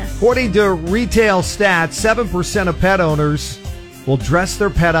According to retail stats, 7% of pet owners will dress their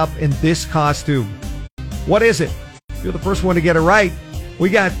pet up in this costume. What is it? If you're the first one to get it right,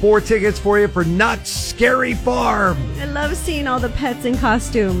 we got 4 tickets for you for Not Scary Farm. I love seeing all the pets in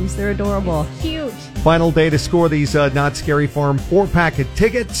costumes. They're adorable. Cute. Final day to score these Not Scary Farm 4-pack of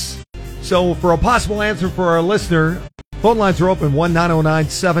tickets. So for a possible answer for our listener, phone lines are open,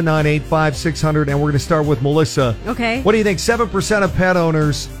 1-909-798-5600, and we're going to start with Melissa. Okay. What do you think 7% of pet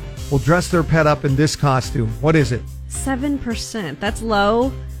owners will dress their pet up in this costume? What is it? 7%. That's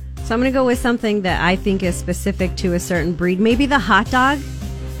low. So I'm going to go with something that I think is specific to a certain breed. Maybe the hot dog.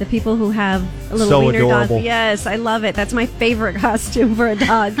 The people who have a little So wiener adorable. dog. Yes, I love it. That's my favorite costume for a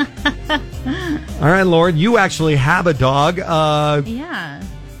dog. All right, Lauren, you actually have a dog. Yeah.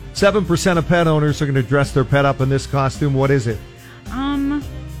 7% of pet owners are going to dress their pet up in this costume. What is it?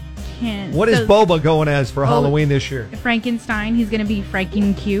 What is Boba going as for Halloween this year? Frankenstein. He's going to be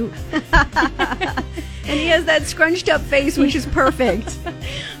freaking cute. And he has that scrunched up face, which is perfect.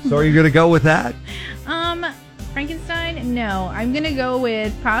 So are you going to go with that? Frankenstein? No. I'm going to go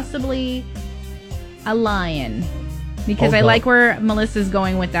with possibly a lion. Because I like where Melissa's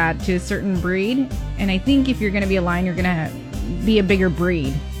going with that, to a certain breed. And I think if you're going to be a lion, you're going to be a bigger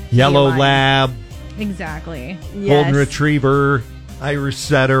breed. Yellow lab, Exactly. Yes. golden retriever, Irish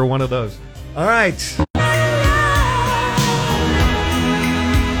setter, one of those. All right.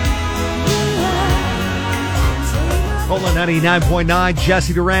 Cola 99.9,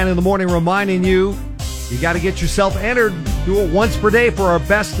 Jesse Duran in the morning reminding you, you got to get yourself entered. Do it once per day for our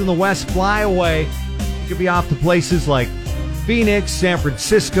Best in the West flyaway. You could be off to places like Phoenix, San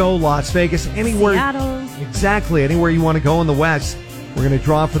Francisco, Las Vegas, anywhere. Seattle. Exactly, anywhere you want to go in the West. We're going to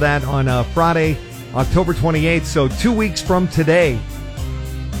draw for that on Friday, October 28th, so 2 weeks from today.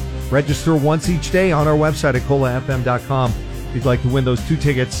 Register once each day on our website at colafm.com if you'd like to win those 2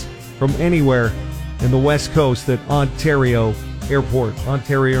 tickets from anywhere in the West Coast at Ontario Airport,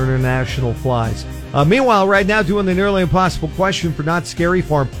 Ontario International flies. Meanwhile, right now, doing the nearly impossible question for Not Scary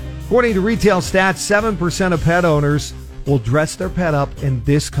Farm. According to retail stats, 7% of pet owners will dress their pet up in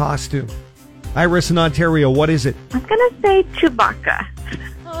this costume. Iris in Ontario, what is it? I'm going to say Chewbacca.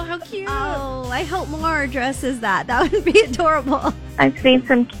 Oh, how cute. Oh, I hope more dresses that. That would be adorable. I've seen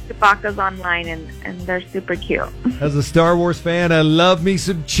some Chewbaccas online, and they're super cute. As a Star Wars fan, I love me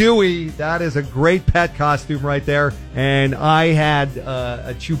some Chewie. That is a great pet costume right there. And I had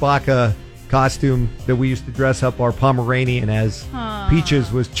a Chewbacca costume that we used to dress up our Pomeranian as. Aww.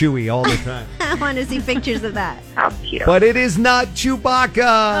 Peaches was Chewie all the time. I want to see pictures of that. How cute. But it is not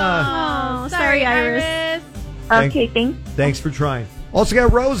Chewbacca. Oh, sorry, Iris. Okay, thanks. Thanks for trying. Also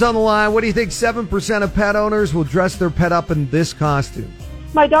got Rose on the line. What do you think 7% of pet owners will dress their pet up in this costume?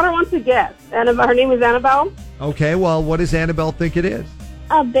 My daughter wants to guess. Her name is Annabelle. Okay, well, what does Annabelle think it is?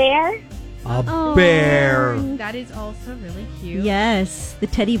 A bear? A bear. That is also really cute. Yes, the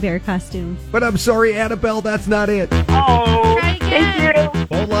teddy bear costume. But I'm sorry, Annabelle, that's not it. Oh, Try again. thank you.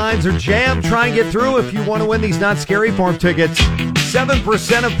 Phone lines are jammed. Try and get through if you want to win these Not Scary Farm tickets.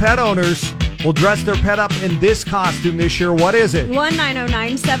 7% of pet owners will dress their pet up in this costume this year. What is it?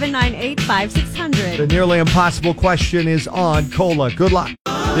 1-909-798-5600. The nearly impossible question is on Cola. Good luck.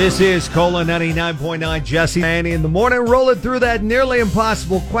 This is Cola 99.9, Jesse and in the morning, rolling through that nearly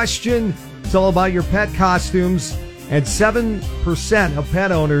impossible question. It's all about your pet costumes. And 7% of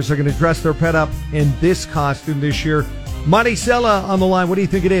pet owners are going to dress their pet up in this costume this year. Maricela on the line. What do you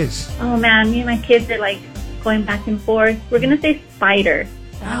think it is? Oh, man, me and my kids are, going back and forth. We're going to say spider.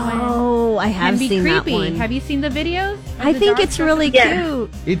 Oh, I have Can be seen creepy. that one. Have you seen the videos? I think it's really Yeah.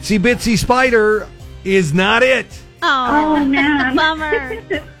 cute. Itsy Bitsy Spider is not it. Oh, man. bummer.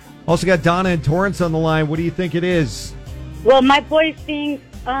 Also got Donna and Torrance on the line. What do you think it is? Well, my boy thinks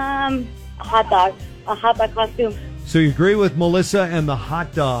a hot dog costume. So you agree with Melissa and the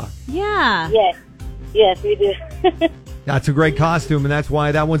hot dog. Yeah. Yes, we do. That's a great costume, and that's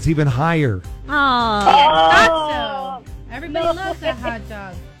why that one's even higher. Oh. Thought so. Everybody loves a hot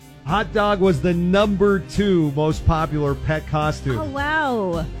dog. Hot dog was the number 2 most popular pet costume. Oh,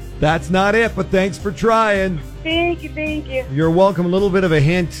 wow. That's not it, but thanks for trying. Thank you. You're welcome. A little bit of a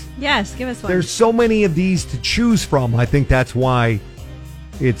hint. Yes, give us one. There's so many of these to choose from. I think that's why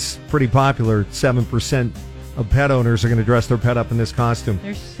it's pretty popular. 7% of pet owners are going to dress their pet up in this costume.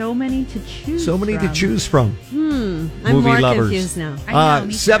 There's so many to choose So many to choose from. I'm movie more lovers. confused now. I know,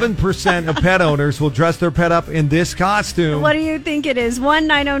 me too. 7% of pet owners will dress their pet up in this costume. What do you think it is?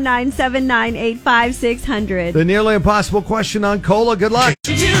 1-909-798-5600. The nearly impossible question on Cola. Good luck.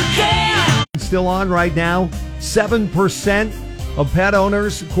 Still on right now. 7% of pet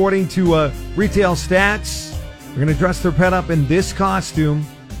owners, according to retail stats, are going to dress their pet up in this costume.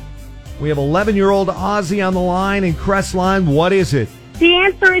 We have 11-year-old Ozzy on the line in Crestline. What is it? The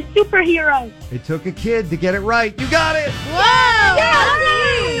answer is superhero. It took a kid to get it right. You got it!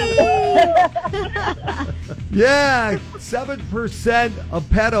 Yeah, 7% of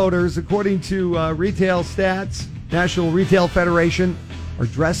pet owners, according to retail stats, National Retail Federation, are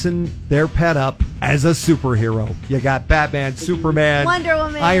dressing their pet up as a superhero. You got Batman, Superman, Wonder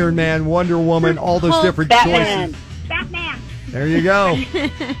Woman, Iron Man, Wonder Woman, all those Hulk, different Batman. choices. Batman. There you go.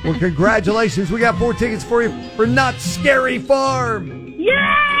 Well, congratulations. We got 4 tickets for you for Not Scary Farm.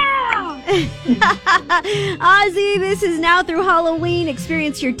 Yeah! Ozzy, this is now through Halloween.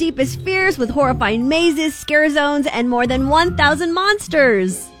 Experience your deepest fears with horrifying mazes, scare zones, and more than 1,000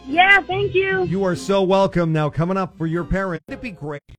 monsters. Yeah, thank you. You are so welcome. Now, coming up for your parent, it'd be great.